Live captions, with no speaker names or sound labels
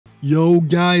Yo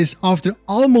guys, after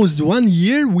almost 1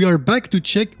 year, we are back to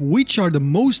check which are the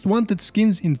most wanted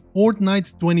skins in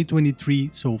Fortnite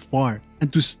 2023 so far.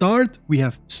 And to start, we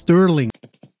have Sterling.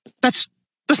 That's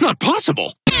not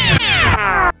possible!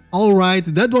 Alright,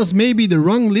 that was maybe the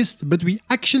wrong list, but we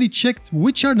actually checked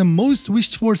which are the most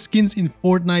wished for skins in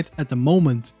Fortnite at the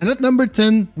moment. And at number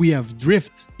 10, we have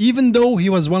Drift. Even though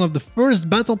he was one of the first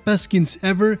Battle Pass skins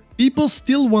ever, people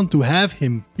still want to have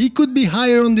him. He could be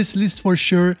higher on this list for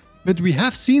sure, but we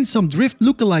have seen some Drift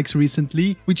lookalikes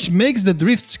recently, which makes the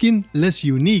Drift skin less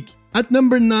unique. At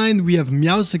number 9 we have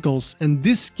Meowsicles, and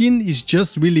this skin is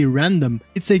just really random.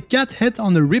 It's a cat head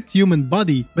on a ripped human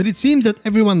body, but it seems that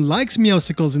everyone likes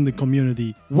Meowsicles in the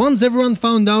community. Once everyone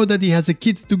found out that he has a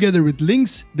kid together with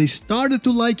Lynx, they started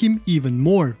to like him even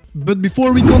more. But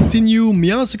before we continue,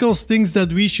 Meowsicles thinks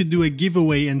that we should do a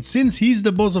giveaway, and since he's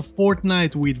the boss of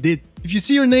Fortnite, we did. If you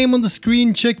see your name on the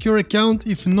screen, check your account.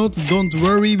 If not, don't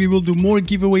worry, we will do more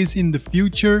giveaways in the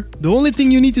future. The only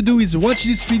thing you need to do is watch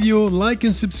this video, like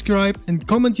and subscribe, and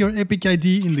comment your epic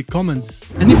ID in the comments.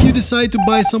 And if you decide to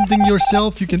buy something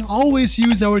yourself, you can always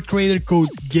use our creator code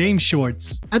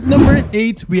GAMESHORTS. At number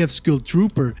 8 we have Skull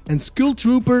Trooper, and Skull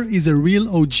Trooper is a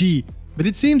real OG. But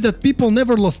it seems that people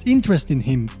never lost interest in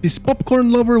him. This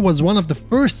popcorn lover was one of the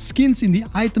first skins in the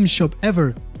item shop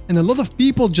ever, and a lot of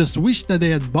people just wished that they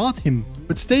had bought him.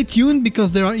 But stay tuned,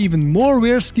 because there are even more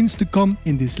rare skins to come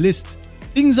in this list.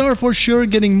 Things are for sure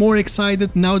getting more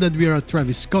excited now that we are at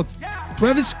Travis Scott.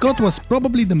 Travis Scott was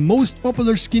probably the most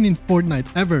popular skin in Fortnite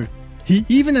ever. He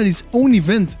even had his own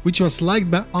event, which was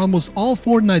liked by almost all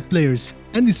Fortnite players,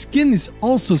 and his skin is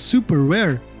also super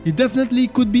rare. He definitely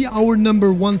could be our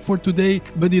number 1 for today,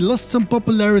 but he lost some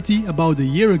popularity about a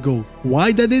year ago.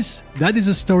 Why that is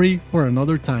a story for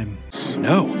another time.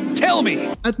 No, tell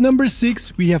me! At number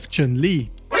 6 we have Chun-Li.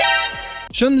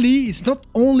 Chun-Li is not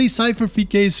only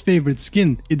CypherVK's favorite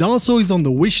skin, it also is on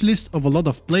the wish list of a lot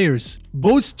of players.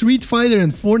 Both Street Fighter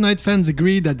and Fortnite fans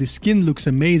agree that this skin looks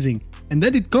amazing, and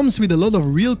that it comes with a lot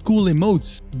of real cool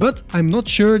emotes. But I'm not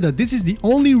sure that this is the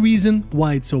only reason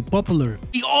why it's so popular.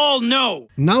 We all know!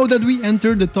 Now that we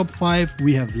enter the top 5,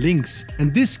 we have Lynx.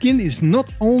 And this skin is not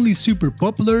only super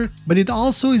popular, but it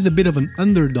also is a bit of an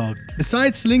underdog.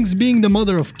 Besides Lynx being the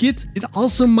mother of Kit, it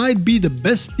also might be the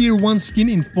best tier 1 skin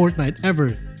in Fortnite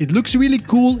ever. It looks really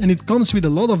cool, and it comes with a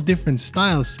lot of different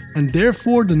styles, and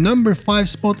therefore the number 5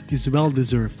 spot is well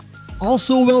deserved.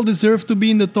 Also well deserved to be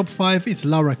in the top 5 is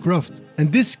Lara Croft,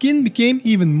 and this skin became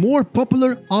even more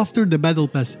popular after the Battle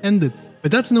Pass ended. But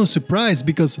that's no surprise,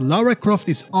 because Lara Croft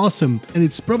is awesome, and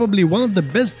it's probably one of the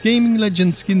best gaming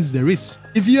legend skins there is.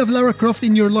 If you have Lara Croft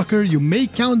in your locker, you may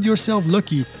count yourself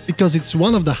lucky, because it's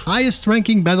one of the highest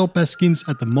ranking Battle Pass skins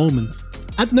at the moment.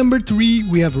 At number 3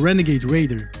 we have Renegade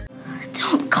Raider.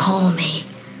 Don't call me.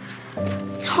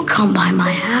 Don't come by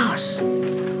my house.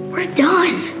 We're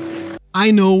done. I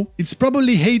know, it's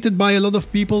probably hated by a lot of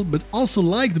people, but also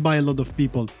liked by a lot of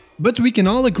people. But we can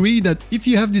all agree that if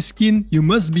you have this skin, you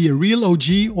must be a real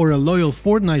OG or a loyal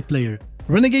Fortnite player.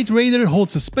 Renegade Raider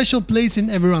holds a special place in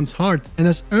everyone's heart and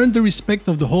has earned the respect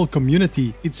of the whole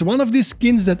community. It's one of these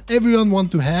skins that everyone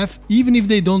wants to have, even if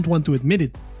they don't want to admit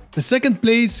it. The second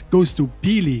place goes to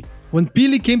Peely. When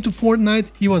Peely came to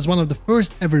Fortnite, he was one of the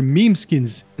first ever meme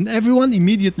skins, and everyone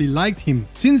immediately liked him.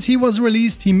 Since he was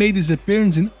released, he made his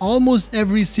appearance in almost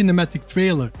every cinematic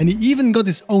trailer, and he even got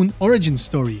his own origin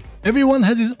story. Everyone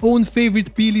has his own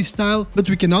favorite Peely style, but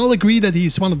we can all agree that he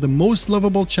is one of the most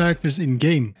lovable characters in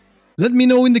game. Let me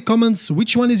know in the comments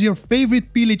which one is your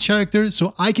favorite Peely character,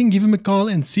 so I can give him a call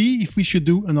and see if we should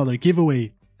do another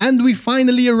giveaway. And we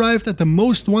finally arrived at the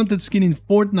most wanted skin in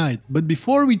Fortnite, but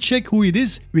before we check who it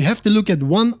is, we have to look at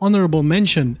one honorable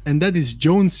mention, and that is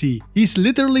Jonesy. He's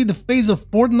literally the face of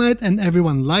Fortnite and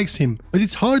everyone likes him, but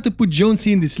it's hard to put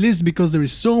Jonesy in this list because there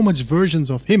is so much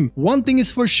versions of him. One thing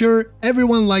is for sure,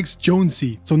 everyone likes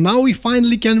Jonesy. So now we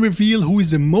finally can reveal who is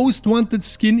the most wanted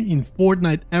skin in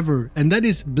Fortnite ever, and that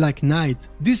is Black Knight.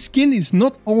 This skin is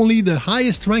not only the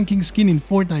highest ranking skin in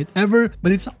Fortnite ever,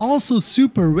 but it's also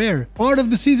super rare. Part of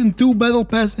the Season 2 Battle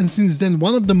Pass, and since then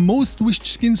one of the most wished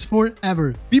skins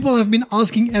forever. People have been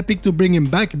asking Epic to bring him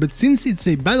back, but since it's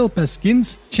a Battle Pass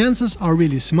skins, chances are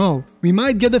really small. We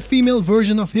might get a female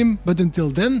version of him, but until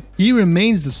then, he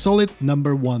remains the solid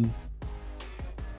number 1.